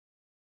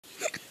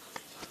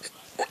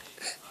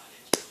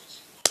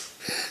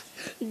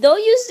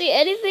Don't you see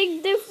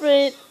anything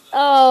different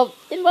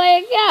in my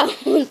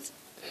account?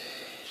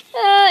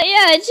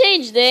 Yeah, I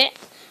changed it.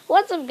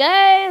 What's up,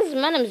 guys?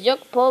 My name is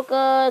Yoke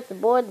Polka. It's the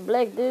boy, the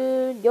black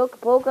dude, Yoke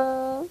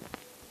Polka.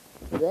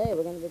 Today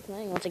we're gonna be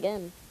playing once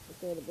again.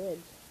 Destroy the bridge.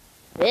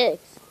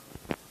 Fix.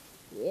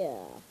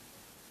 Yeah.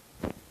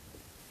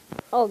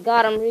 Oh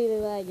God, I'm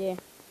really laggy.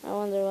 I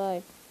wonder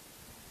why.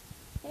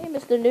 Hey,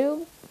 Mr.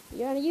 Noob,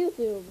 you're on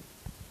YouTube.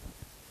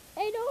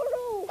 Hey, no.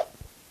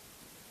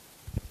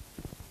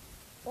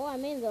 Oh,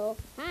 I'm in though.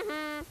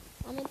 Haha,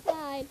 I'm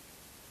inside.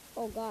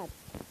 Oh God.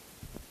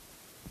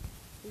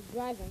 He's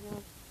driving,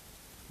 huh?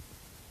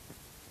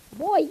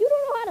 Boy, you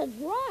don't know how to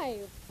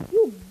drive.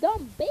 You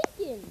dumb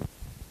bacon.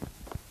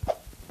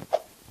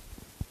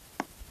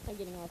 I'm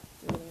getting off.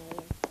 I'm getting out of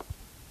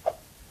here.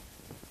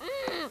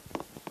 Ah!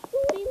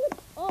 Dude, he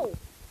looks... Oh,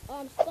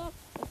 I'm stuck.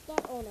 I'm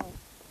stuck. Oh no.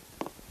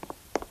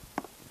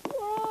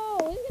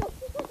 Whoa, he's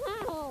gonna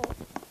fall.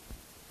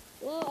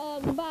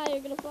 Well, goodbye.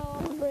 You're gonna fall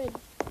off the bridge.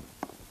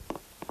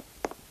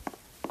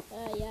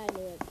 Yeah, I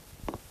knew it.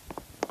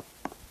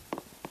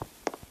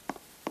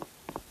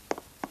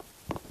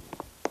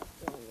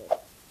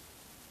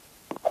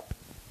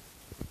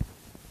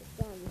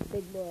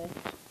 Big boy.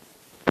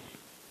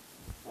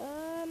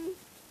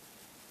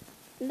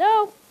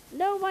 No,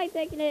 no, I'm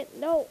taking it.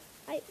 No,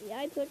 I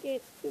took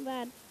it. Too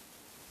bad.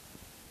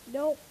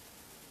 Nope,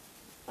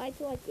 I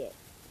took it.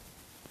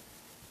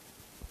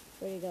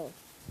 Where'd he go?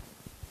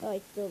 Oh,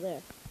 he's still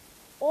there.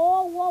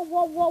 Oh, whoa,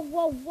 whoa, whoa,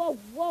 whoa, whoa,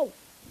 whoa,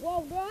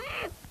 whoa,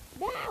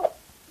 no, no,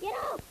 get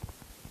off!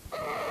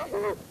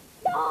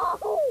 No,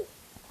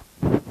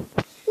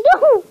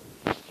 no.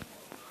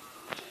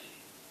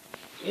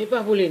 Eh,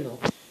 Paulino.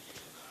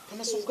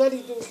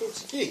 Nasunggali dito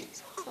sige.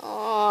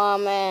 Oh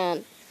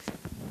man.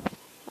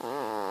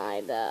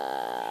 I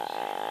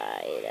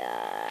died.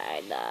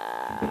 I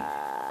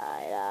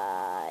died.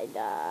 I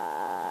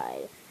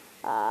died.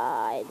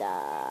 I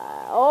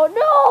died. Oh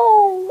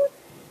no!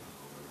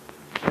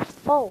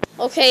 Oh,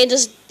 okay,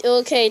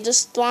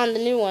 just spawn the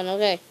new one.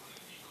 Okay,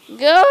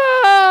 go!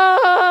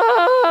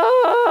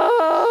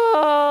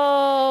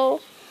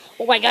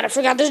 Oh my God, I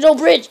forgot there's no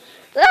bridge.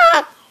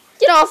 Ah!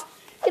 Get off!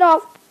 Get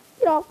off!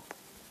 Get off!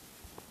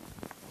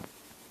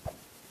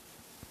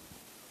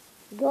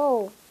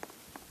 Go!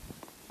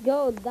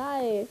 Go,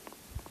 die!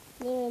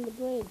 There in the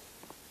bridge.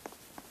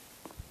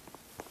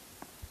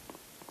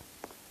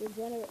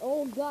 Regenerate.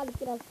 Oh God, it's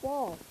gonna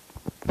fall.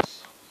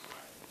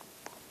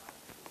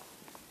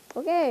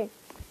 Okay.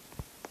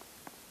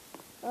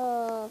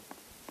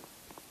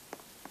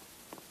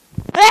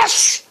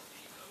 Ash!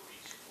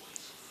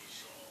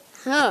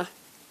 Huh.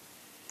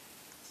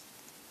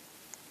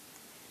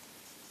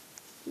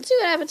 Let's see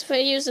what happens if I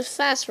use the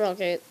fast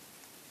rocket.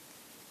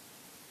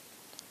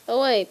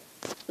 Oh wait.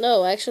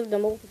 No, actually the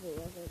multiple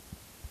rocket.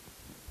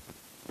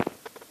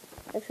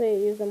 Actually I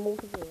use the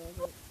multiple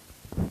rocket.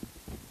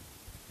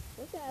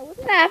 What's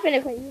gonna happen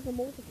if I use the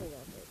multiple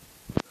rocket?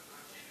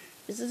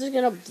 Is this just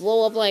gonna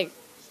blow up like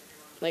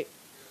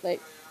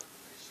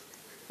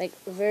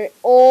very...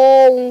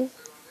 Oh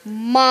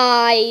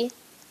my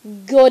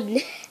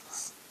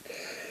goodness.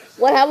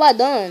 What have I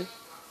done?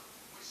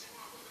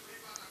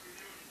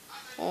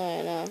 Oh,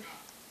 I know.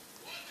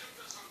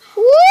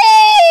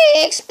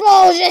 Whee!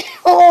 Explosion!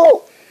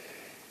 Oh!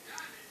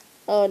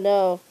 Oh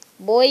no.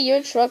 Boy,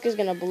 your truck is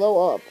gonna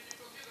blow up.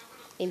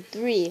 In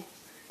 3,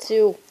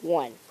 2,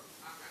 1.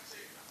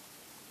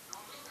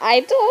 I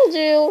told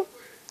you.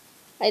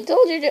 I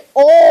told you to...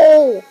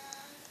 Oh!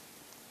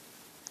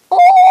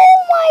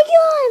 Oh my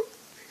God!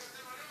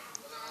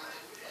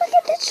 Look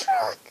at the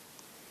truck!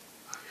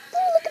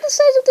 Look at the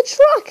size of the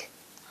truck!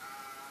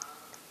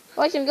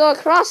 Oh, I can go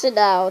across it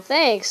now.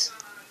 Thanks.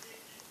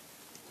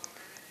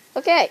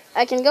 Okay,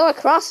 I can go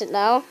across it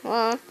now.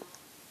 I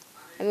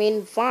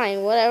mean,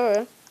 fine,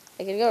 whatever.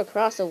 I can go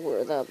across the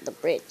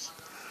bridge.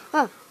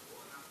 Huh.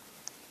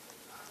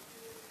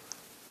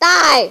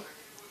 Die!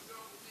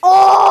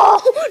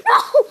 Oh,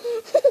 no!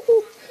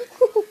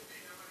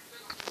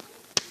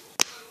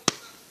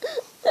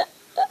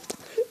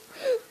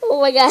 Oh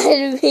my God, I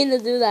didn't mean to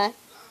do that.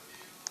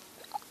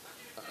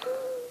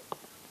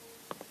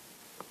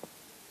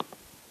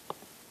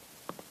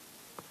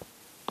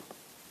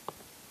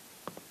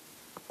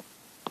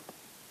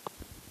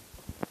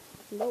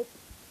 Nope.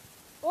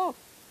 Oh!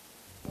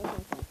 Okay.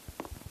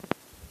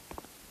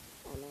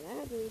 Oh man, I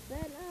have to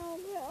reset now,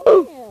 bro.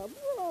 Oh yeah,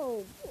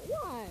 bro.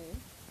 Why?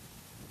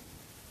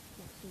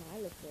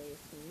 Smiley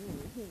face.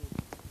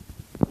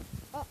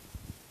 Oh.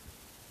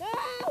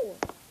 No!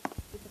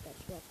 He took that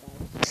truck,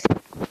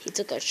 guys. He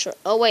took a truck.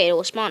 Oh wait, it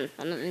was spawn.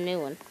 Another new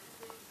one.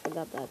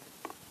 Forgot that.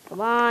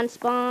 Come on,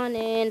 spawn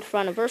in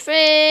front of her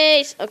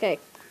face. Okay.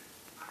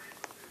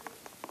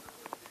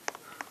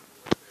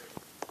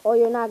 Oh,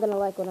 you're not gonna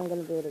like what I'm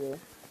gonna do to you.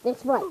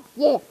 That's right.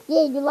 Yeah,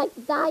 yeah, you like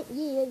to die?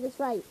 Yeah, that's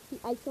right.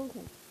 I killed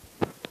him.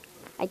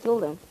 I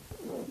killed him.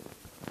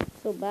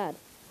 So bad.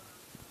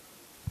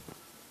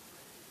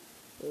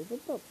 Is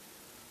it the...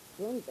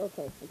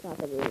 Okay, it's not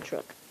the green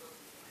truck.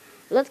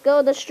 Let's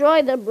go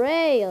destroy the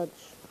bridge.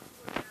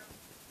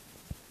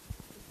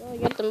 So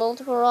get the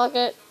multiple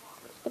rocket.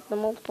 Get the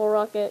multiple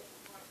rocket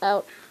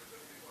out.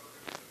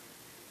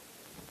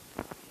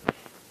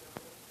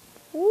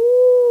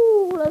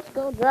 Woo! Let's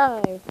go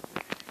drive.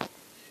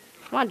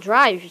 Come on,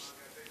 drive.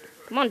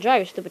 Come on,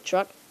 drive, you stupid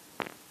truck.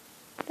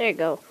 There you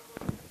go.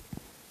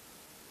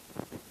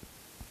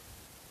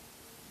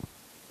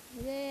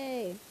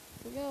 Yay!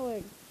 We're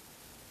going.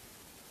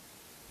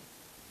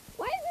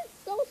 Why is it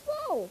so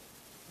slow?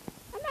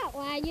 I'm not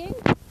lagging.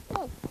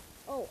 Look.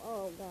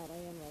 Oh God, I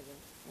am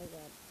lagging. Oh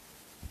God.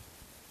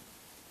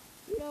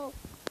 You know,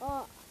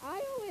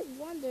 I always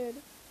wondered,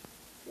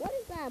 what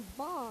is that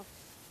box?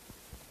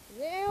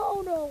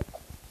 Oh no!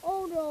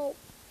 Oh no!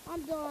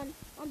 I'm done.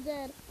 I'm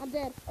dead. I'm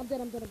dead. I'm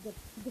dead. I'm dead. I'm dead.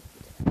 I'm dead.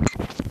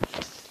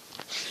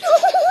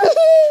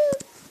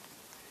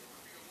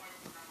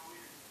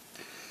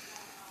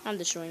 I'm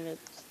destroying it.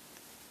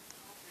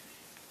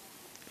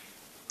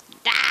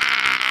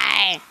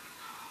 Die!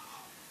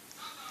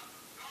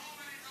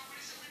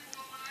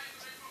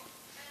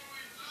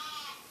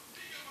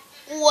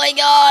 Oh my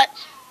God!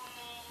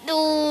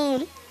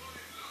 Dude!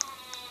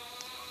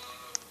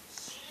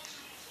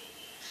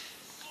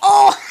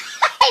 Oh!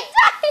 I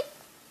died!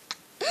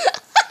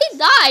 I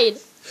died!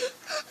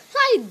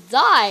 I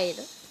died!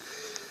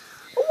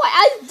 Oh,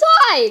 I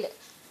died!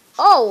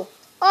 Oh!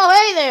 Oh,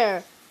 hey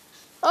there!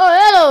 Oh,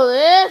 hello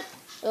there!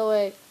 Oh,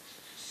 wait.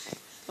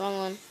 Wrong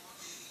one.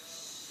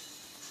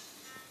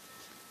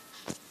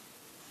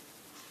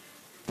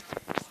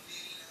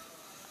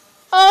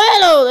 Oh,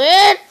 hello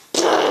there!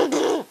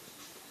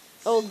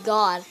 Oh,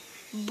 God.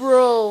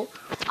 Bro.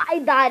 I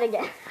died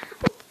again.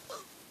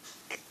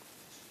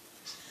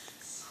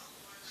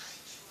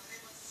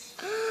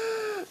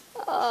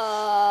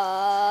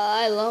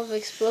 I love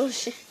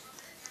explosion.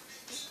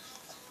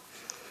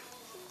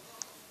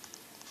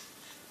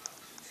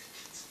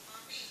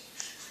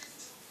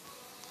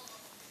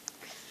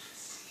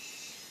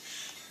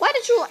 Why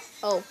did you...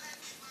 Oh.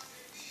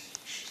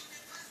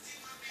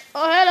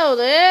 Oh, hello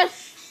there.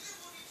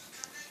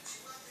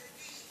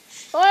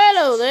 Oh,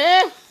 hello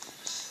there.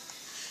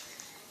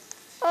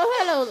 Oh,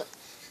 hello there.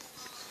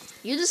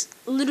 You just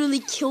literally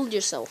killed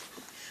yourself.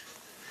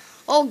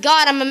 Oh,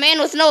 God, I'm a man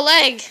with no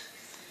leg.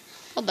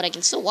 Oh, but I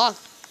can still walk.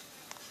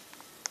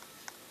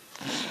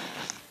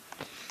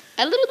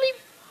 I literally...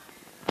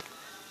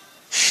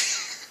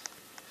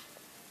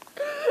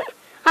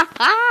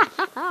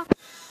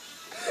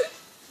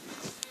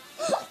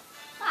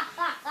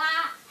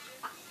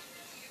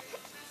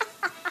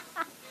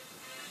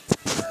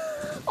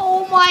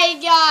 Oh my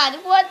God,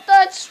 what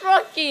the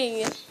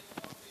trucking?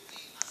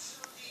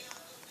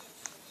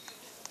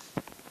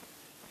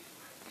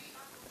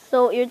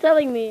 So you're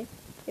telling me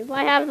if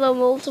I have the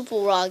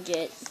multiple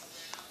rocket?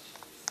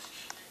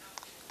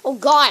 Oh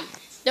God,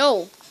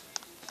 no.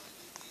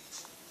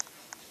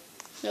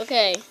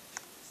 Okay.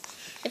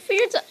 If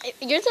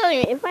you're telling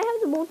me if I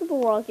have the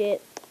multiple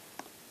rocket,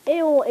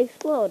 it will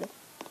explode.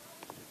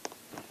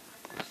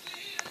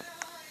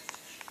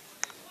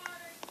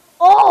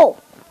 Oh!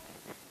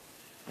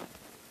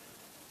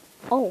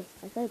 Oh,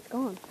 I said it's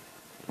gone.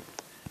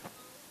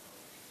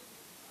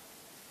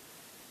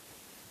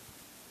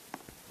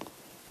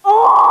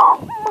 Oh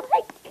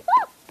my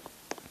God!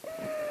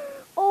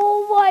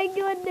 Oh my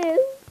goodness!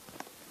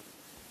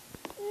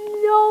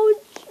 No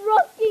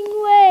trucking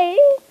way!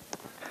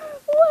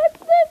 What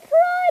the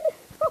crud?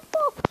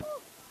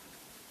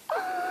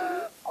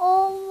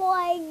 Oh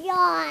my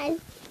God!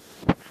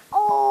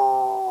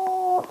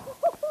 Oh!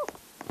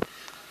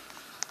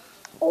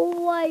 Oh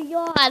my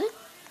God!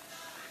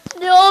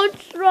 No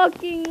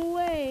trucking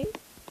way!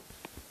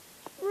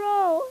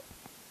 Bro!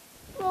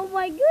 Oh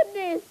my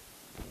goodness!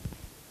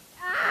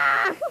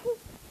 Ah!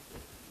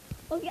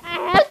 Okay, I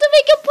have to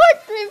make a part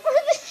 3 for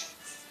this!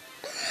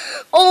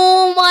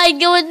 Oh my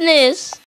goodness!